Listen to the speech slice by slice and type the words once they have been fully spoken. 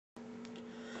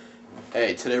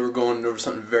Hey, today we're going over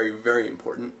something very, very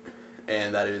important,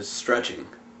 and that is stretching.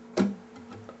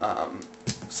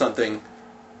 Something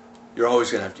you're always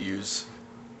going to have to use,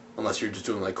 unless you're just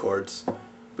doing like chords.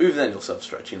 But even then you'll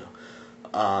self-stretch, you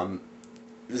know.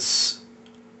 This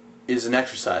is an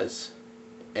exercise,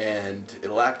 and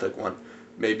it'll act like one.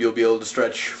 Maybe you'll be able to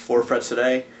stretch 4 frets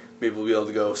today, maybe we'll be able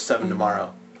to go 7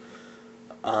 tomorrow.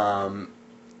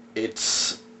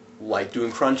 It's like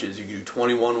doing crunches. You can do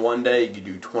 21 one day, you can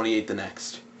do 28 the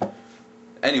next.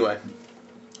 Anyway,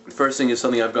 the first thing is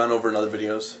something I've gone over in other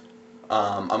videos.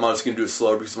 I'm just going to do it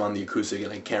slower because I'm on the acoustic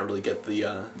and I can't really get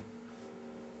the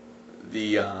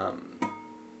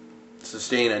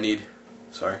sustain I need.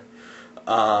 Sorry.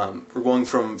 We're going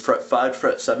from fret 5 to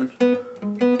fret 7.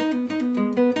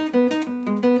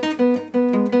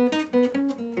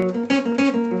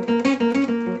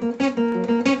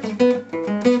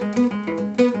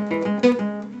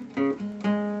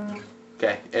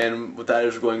 Okay, and what that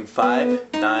is, we're going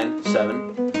 5, 9,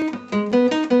 7,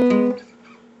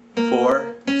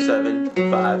 4, 7,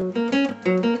 5,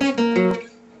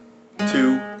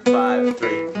 2, 5, 3.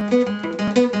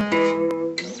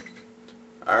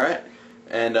 Alright,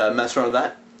 and mess around with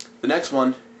that. The next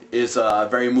one is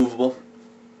very movable.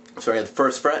 So I got the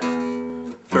 1st fret,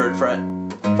 3rd fret,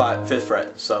 5th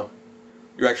fret. So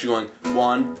you're actually going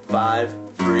 1,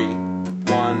 5, 3,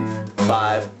 1,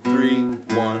 5, 3,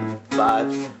 1,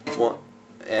 5, 1,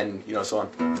 and you know, so on.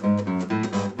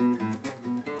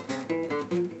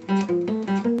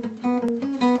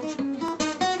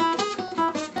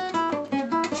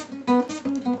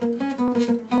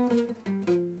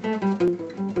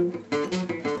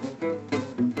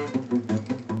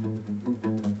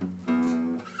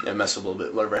 Yeah, mess up a little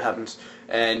bit, whatever happens.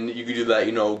 And you can do that,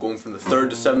 you know, going from the 3rd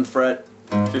to 7th fret,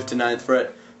 5th to 9th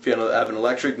fret. If you have an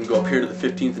electric, you can go up here to the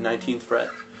 15th and 19th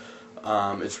fret.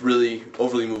 It's really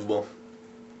overly movable.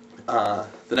 The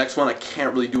next one I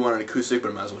can't really do on an acoustic,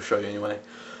 but I might as well show you anyway.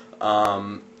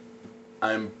 I'm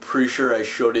pretty sure I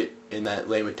showed it in that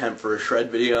lame attempt for a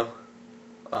shred video.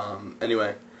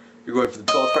 Anyway, you're going from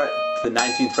the 12th fret to the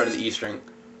 19th fret of the E string,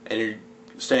 and you're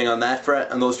staying on that fret,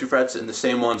 on those 2 frets, and the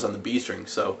same ones on the B string.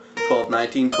 So 12,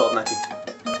 19, 12, 19.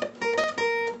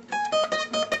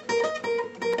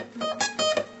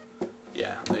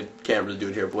 Yeah, I can't really do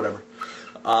it here, but whatever.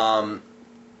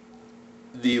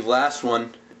 The last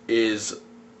one is,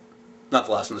 not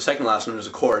the last one, the second last one is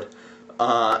a chord.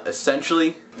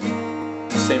 Essentially,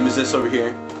 same as this over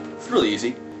here. It's really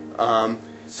easy.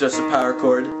 It's just a power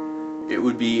chord. It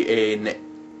would be an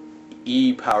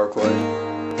E power chord.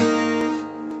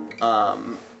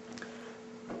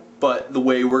 But the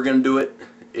way we're going to do it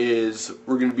is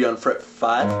we're going to be on fret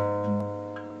 5,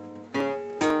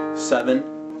 7,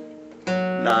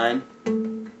 9,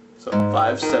 so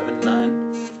 5, 7,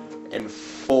 9, and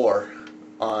 4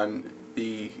 on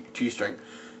the G string.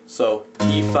 So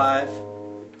E5,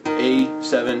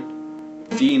 A7,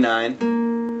 D9,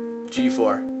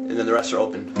 G4, and then the rest are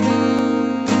open.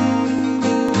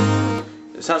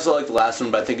 It sounds a lot like the last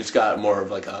one, but I think it's got more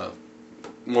of a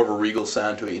regal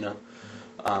sound to it, you know.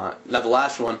 Now the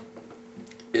last one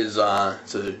is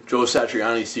it's a Joe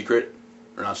Satriani secret,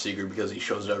 or not secret because he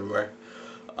shows it everywhere.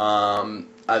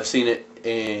 I've seen it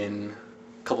in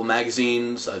a couple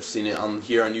magazines. I've seen it on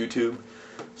here on YouTube.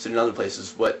 I've seen it in other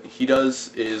places. What he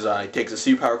does is he takes a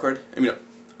C power chord, a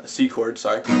C chord,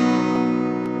 sorry,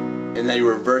 and then he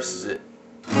reverses it.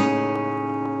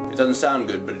 It doesn't sound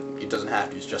good, but it doesn't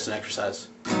have to. It's just an exercise.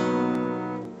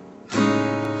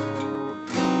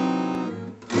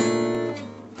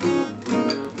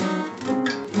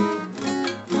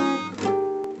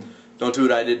 Don't do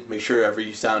what I did. Make sure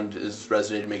every sound is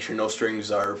resonated. Make sure no strings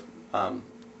are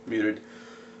muted.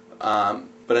 But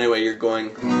anyway, you're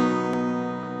going,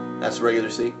 that's a regular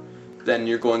C. Then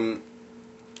you're going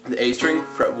the A string,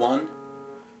 fret 1,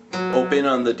 open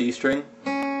on the D string, 2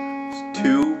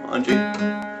 on G,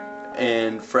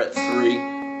 and fret 3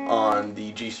 on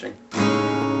the G string.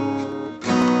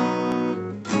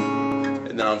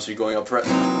 And then obviously going up fret.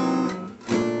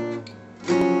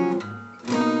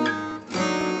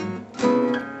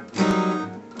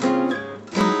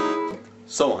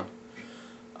 So on.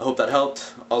 I hope that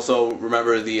helped. Also,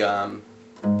 remember the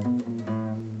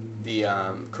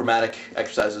chromatic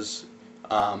exercises,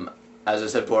 as I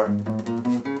said before.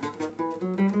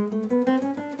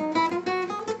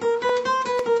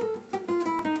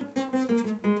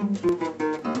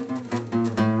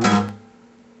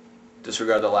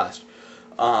 Disregard the last.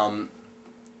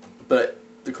 But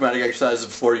the chromatic exercises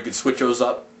before, you could switch those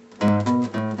up.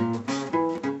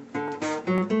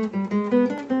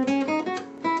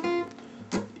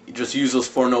 just use those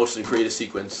 4 notes and create a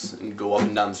sequence and go up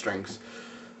and down the strings.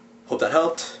 Hope that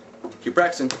helped. Keep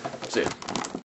practicing. See ya.